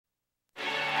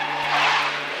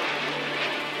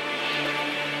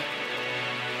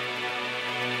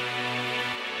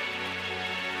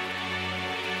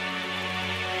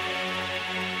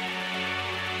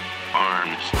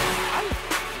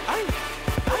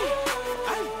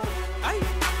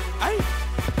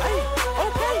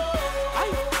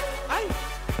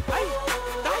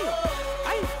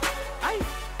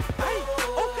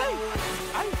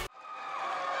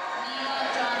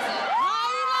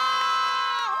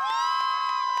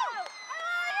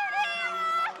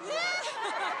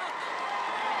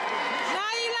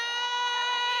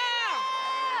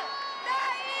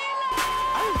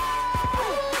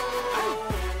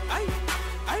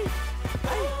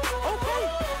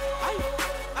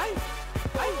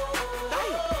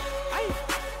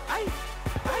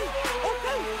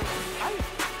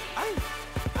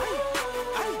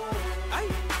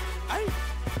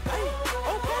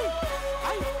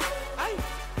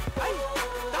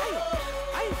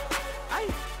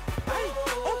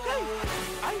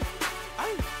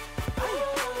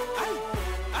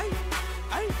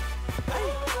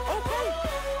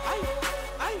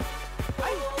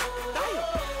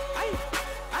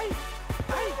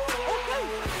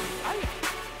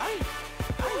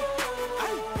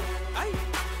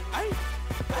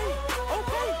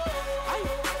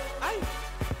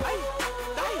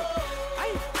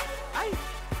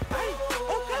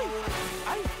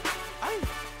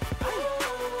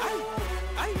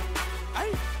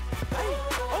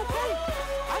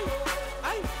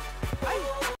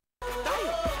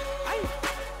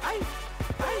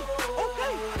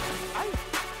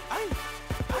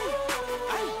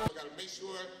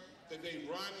that they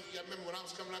run. I remember when I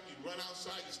was coming up, you run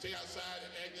outside, you stay outside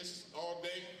at Agnes all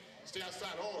day, stay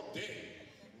outside all day,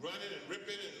 running and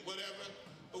ripping and whatever.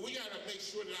 But we got to make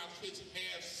sure that our kids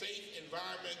have safe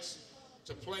environments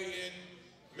to play in,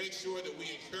 make sure that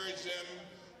we encourage them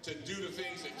to do the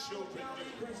things that children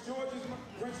do. Prince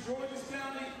George's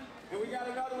County, and we got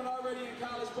another one already in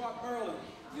College Park, Maryland,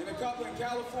 and a couple in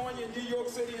California, New York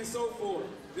City, and so forth.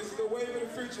 This is the wave of the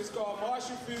future. It's called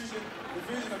Martial Fusion, the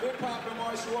fusion of hip-hop and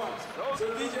martial arts. So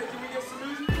DJ, can we get some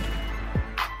music?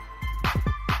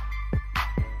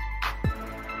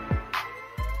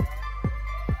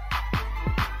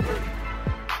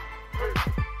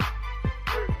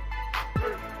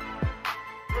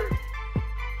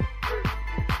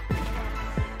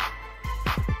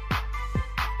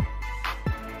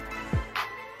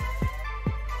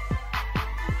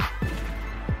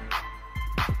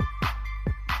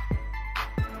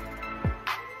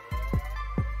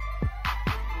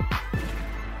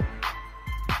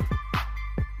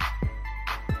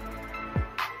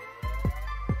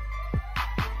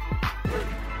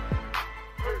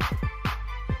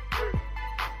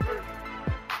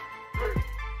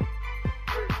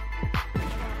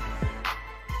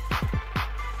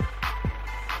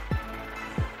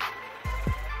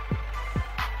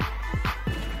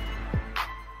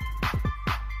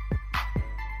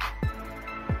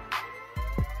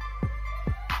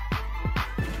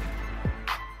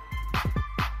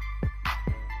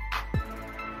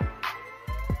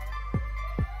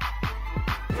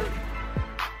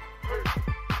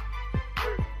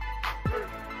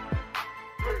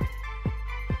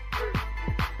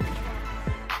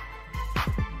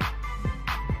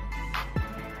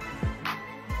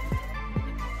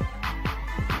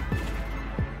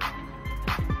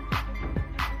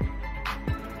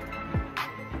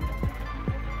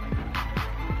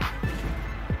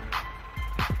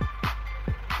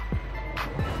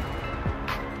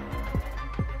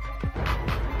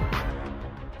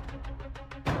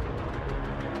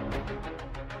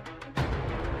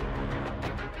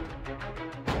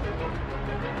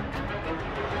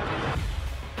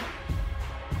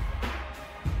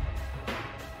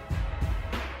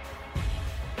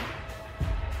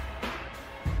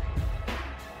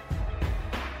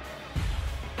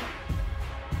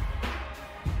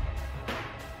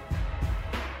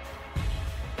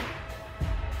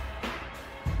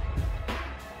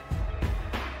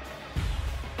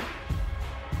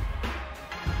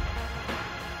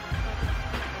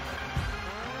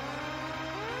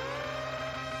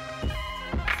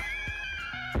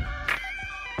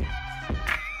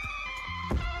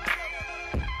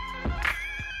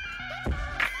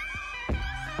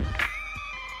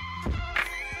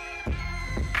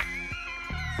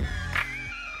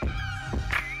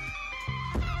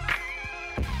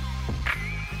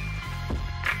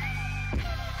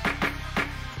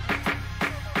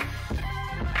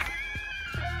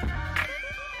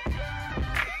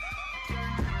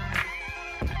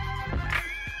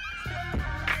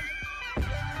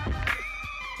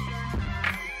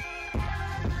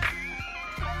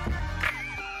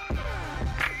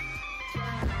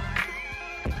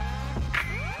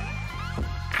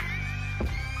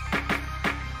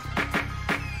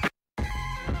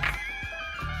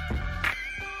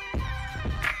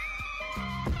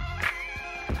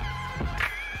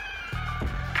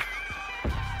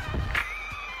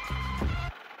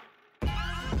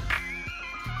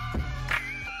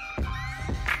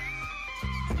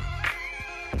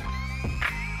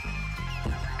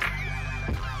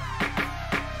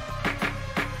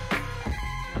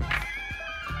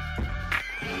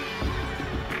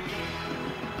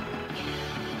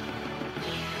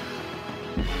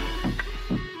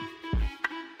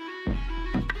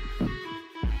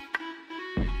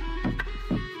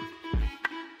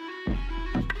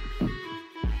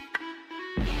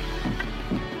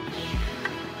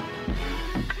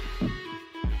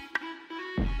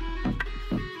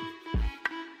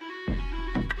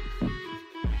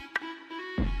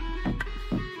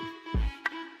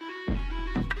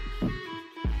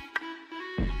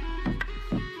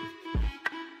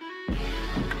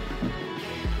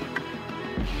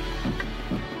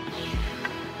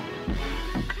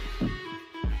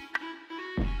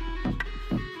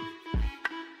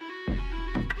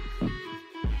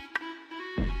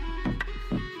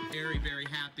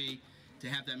 happy to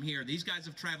have them here. These guys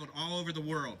have traveled all over the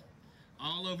world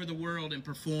and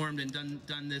performed and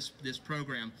done this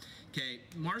program. Okay,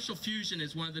 Martial Fusion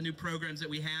is one of the new programs that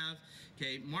we have.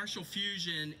 Okay, Martial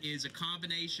Fusion is a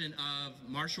combination of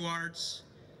martial arts,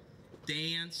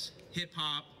 dance, hip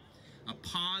hop, a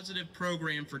positive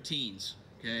program for teens.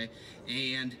 Okay,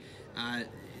 and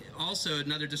also,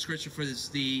 another description for this,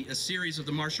 a series of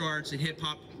the martial arts and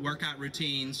hip-hop workout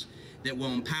routines that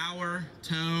will empower,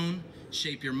 tone,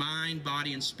 shape your mind,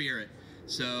 body, and spirit.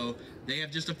 So they have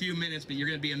just a few minutes, but you're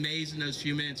going to be amazed in those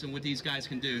few minutes and what these guys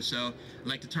can do. So I'd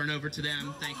like to turn over to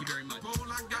them. Thank you very much.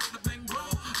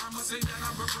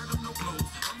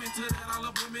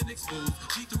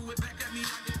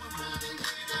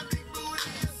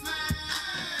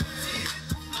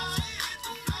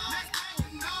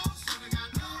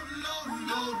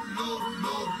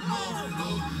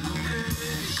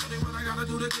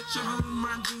 Do to get your home,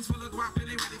 my jeans full of guap, and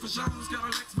they ready for shows. Got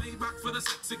a Lex made back for the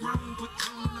sexy grown. Put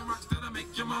tone on the rocks that'll make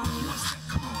you moan. 1 step,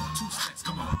 come on, 2 steps,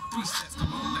 come on, 3 steps,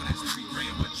 come on. Now that's 3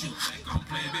 grand. What you think I'm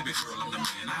playing, baby girl? I'm the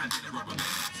man. I did a rubber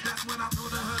band. That's when I told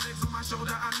her legs on my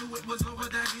shoulder. I knew it was over.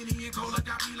 That Henny and Cola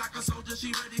got me like a soldier. She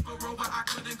ready for Rover. I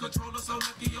couldn't control her. So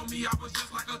lucky on me, I was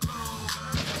just like a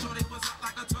clover. Shorty was hot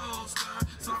like a toaster.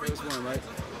 Sorry, first one, right?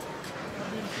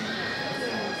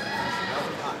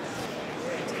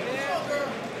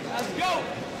 Let's go!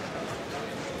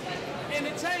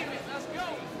 Entertainment, let's go!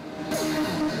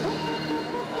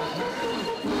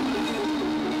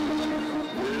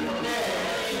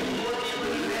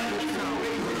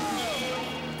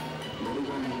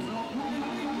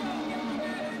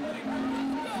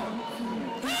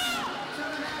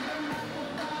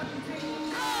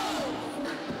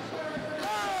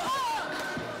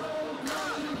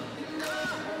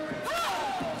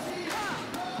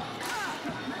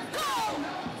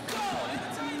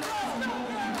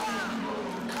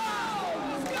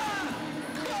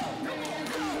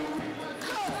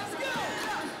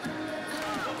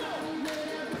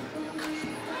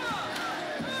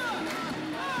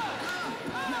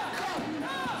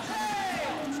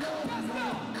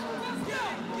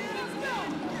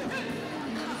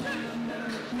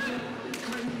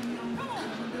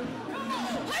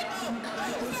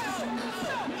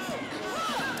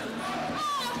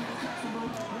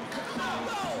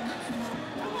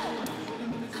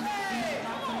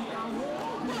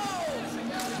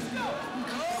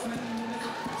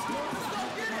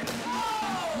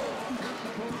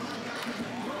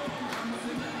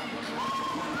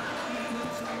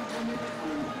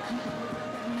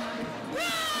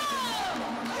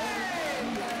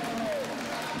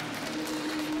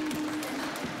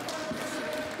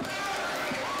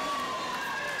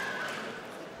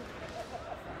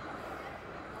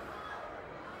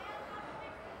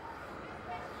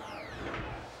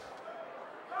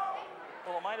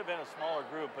 Well, it might have been a smaller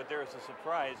group, but there was a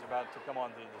surprise about to come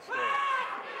onto the stage.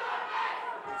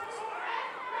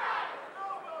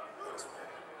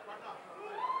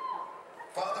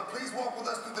 Father, please walk with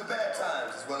us through the bad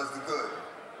times as well as the good.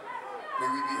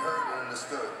 May we be heard and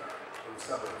understood from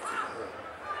suburbs to the hood.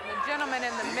 The gentleman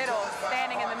in the middle,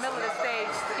 standing in the middle of the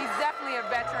stage, he's definitely a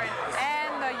veteran.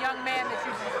 And the young man that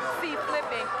you see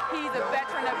flipping, he's a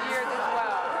veteran of years as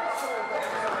well.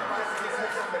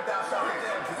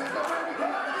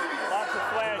 Lots of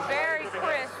flags. Very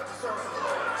crisp.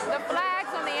 The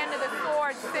flags on the end of the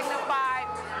sword signify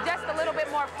just a little bit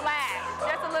more flash,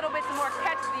 just a little bit more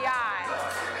catch the eye.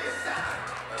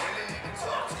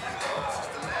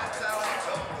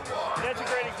 That's a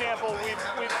great example.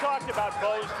 We've talked about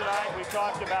bows tonight. We've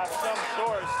talked about some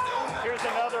swords. Here's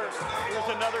another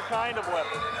kind of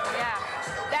weapon. Yeah,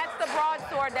 that's the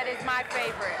broadsword that is my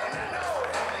favorite.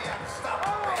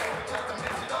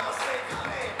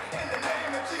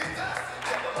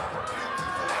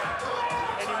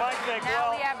 And you might think, now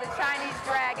well, we have the Chinese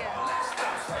dragon.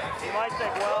 You might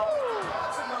think, well,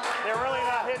 they're really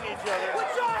not hitting each other.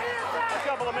 A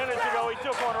couple of minutes ago, he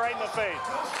took one right in the face.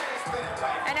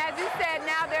 And as you said,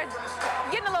 now they're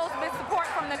getting a little bit of support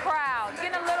from the crowd,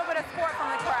 getting a little bit of support from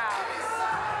the crowd.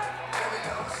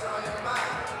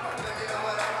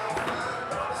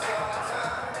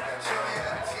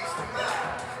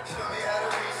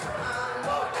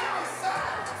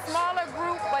 Smaller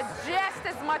group, but just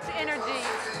as much energy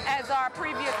as our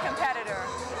previous competitor.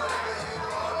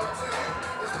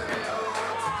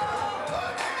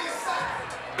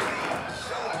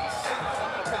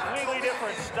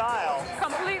 Different style.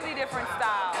 Completely different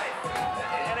style.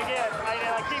 And again,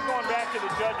 I keep going back to the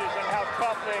judges and how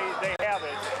tough they have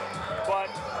it, but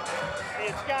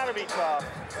it's got to be tough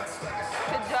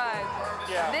to judge.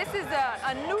 Yeah. This is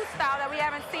a new style that we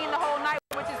haven't seen the whole night,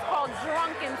 which is called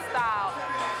drunken style.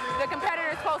 The competitor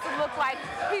is supposed to look like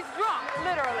he's drunk,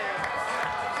 literally.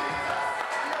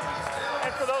 And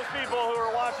for those people who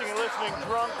are watching and listening,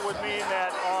 drunk would mean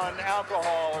that on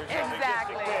alcohol or something.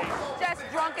 Exactly. Just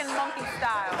drunken monkey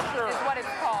style is what it's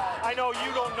called. I know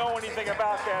you don't know anything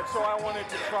about that, so I wanted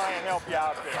to try and help you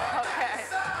out there. Okay.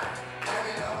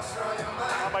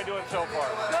 How am I doing so far?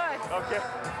 Good. Okay.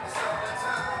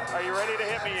 Are you ready to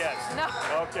hit me yet? No.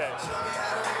 Okay.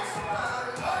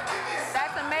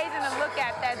 That's amazing to look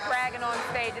at, that dragon on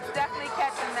stage. It's definitely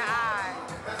catching the eye.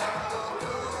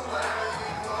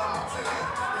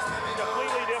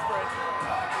 Completely different.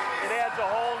 It adds a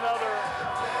whole nother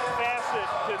facet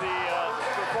to the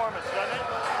performance, doesn't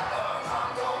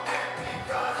it?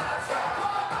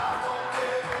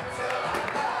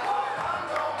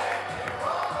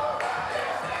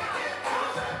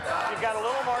 You've got a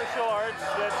little martial arts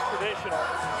that's traditional,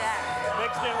 Yeah.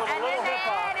 mixed in with a And little then they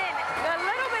hip-hop. added a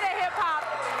little bit of hip-hop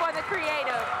for the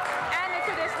creative.